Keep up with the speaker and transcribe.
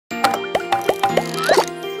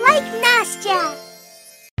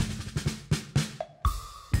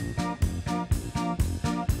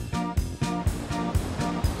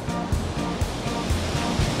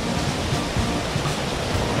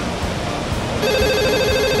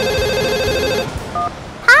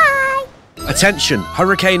Attention,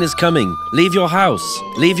 hurricane is coming. Leave your house.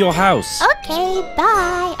 Leave your house. Okay,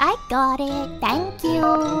 bye. I got it. Thank you.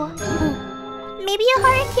 Maybe a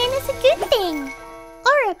hurricane is a good thing.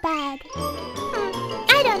 Or a bad.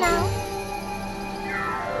 I don't know.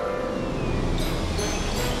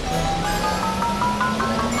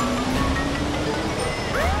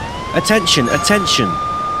 Attention, attention.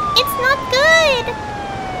 It's not good.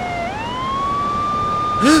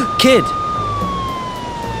 Kid!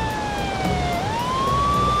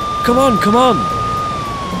 Come on, come on!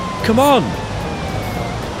 Come on!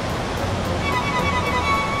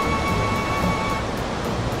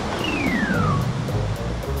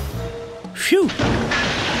 Phew!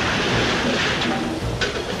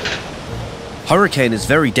 Hurricane is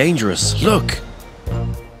very dangerous. Look!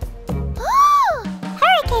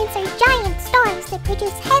 Hurricanes are giant storms that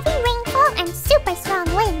produce heavy rainfall and super strong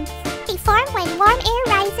winds. They form when warm air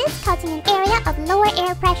rises, causing an area of lower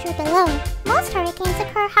air pressure below. Most hurricanes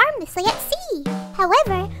occur harmlessly at sea.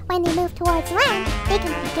 However, when they move towards land, they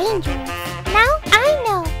can be dangerous. Now I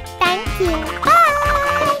know. Thank you. Bye!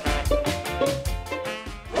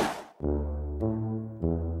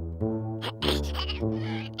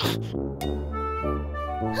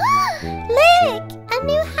 Look! A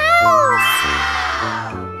new house!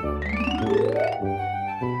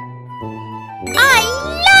 I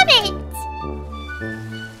love it!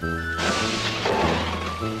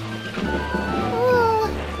 Ooh,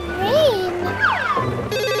 rain.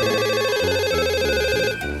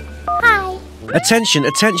 Hi. Attention,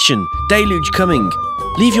 attention! Deluge coming!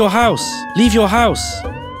 Leave your house! Leave your house!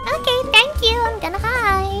 Okay, thank you. I'm gonna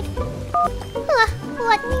hide.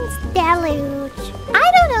 What means deluge?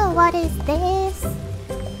 I don't know what is this.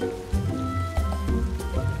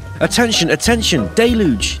 Attention, attention!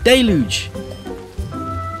 Deluge! Deluge!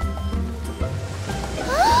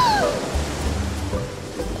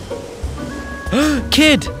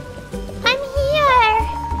 Kid! I'm here.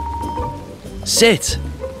 Sit!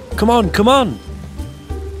 Come on, come on!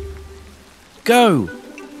 Go!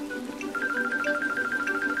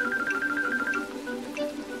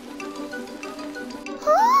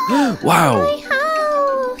 Wow! My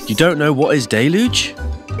house. You don't know what is deluge?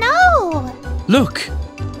 No. Look!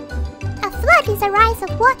 A flood is a rise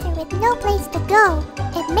of water with no place to go.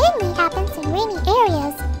 It mainly happens in rainy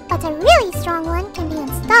areas, but a really strong one can be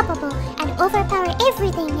unstoppable and overpower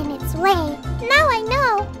everything in its way. Now I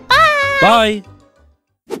know. Bye! Bye!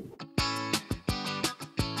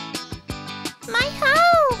 My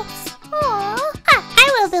house! Aww. I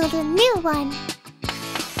will build a new one.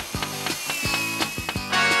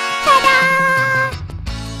 Ta-da!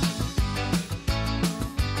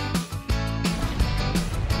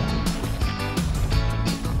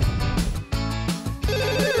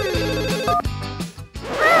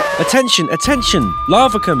 Attention, attention!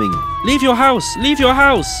 Lava coming! Leave your house! Leave your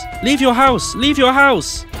house! Leave your house! Leave your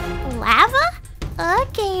house! Lava?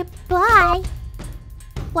 Okay, bye.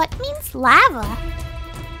 What means lava?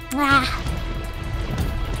 Ah.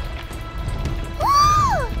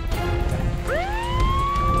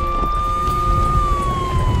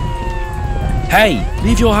 Hey!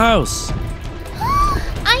 Leave your house!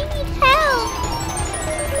 I need help.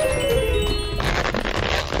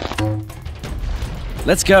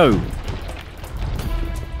 Let's go!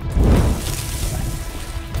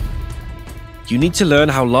 You need to learn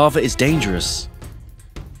how lava is dangerous.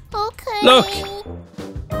 Okay. Look!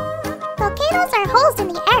 Volcanoes are holes in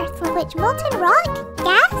the earth from which molten rock,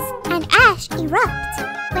 gas, and ash erupt.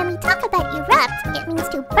 When we talk about erupt, it means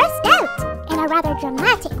to burst out in a rather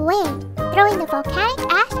dramatic way, throwing the volcanic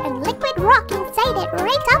ash and liquid rock inside it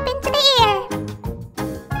right up into the air.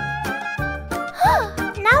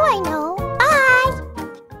 Now I know. Bye!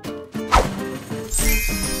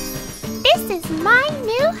 This is my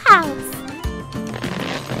new house.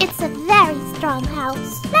 It's a very strong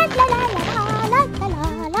house. La la la la la la la la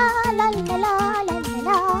la la la la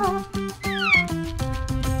la.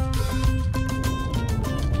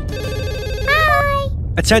 Hi.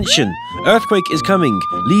 Attention! Earthquake is coming!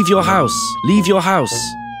 Leave your house! Leave your house!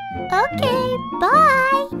 Okay,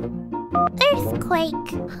 bye.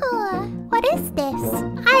 Earthquake. What is this?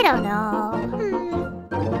 I don't know.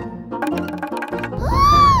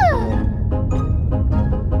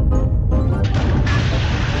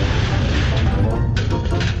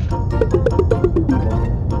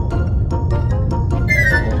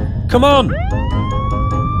 Come on!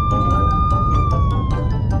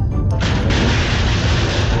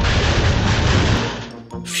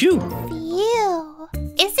 Phew! Phew.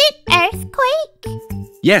 Is it earthquake?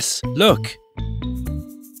 Yes, look!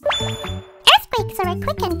 Earthquakes are a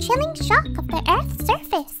quick and chilling shock of the Earth's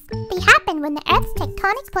surface. They happen when the Earth's tectonic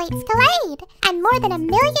tectonic plates collide. And more than 1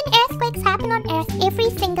 million earthquakes happen on Earth every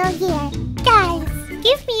single year. Guys,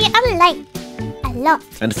 give me a like. A lot.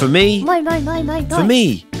 And for me... More. For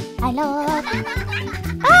me... I love.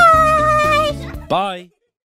 Bye! Bye.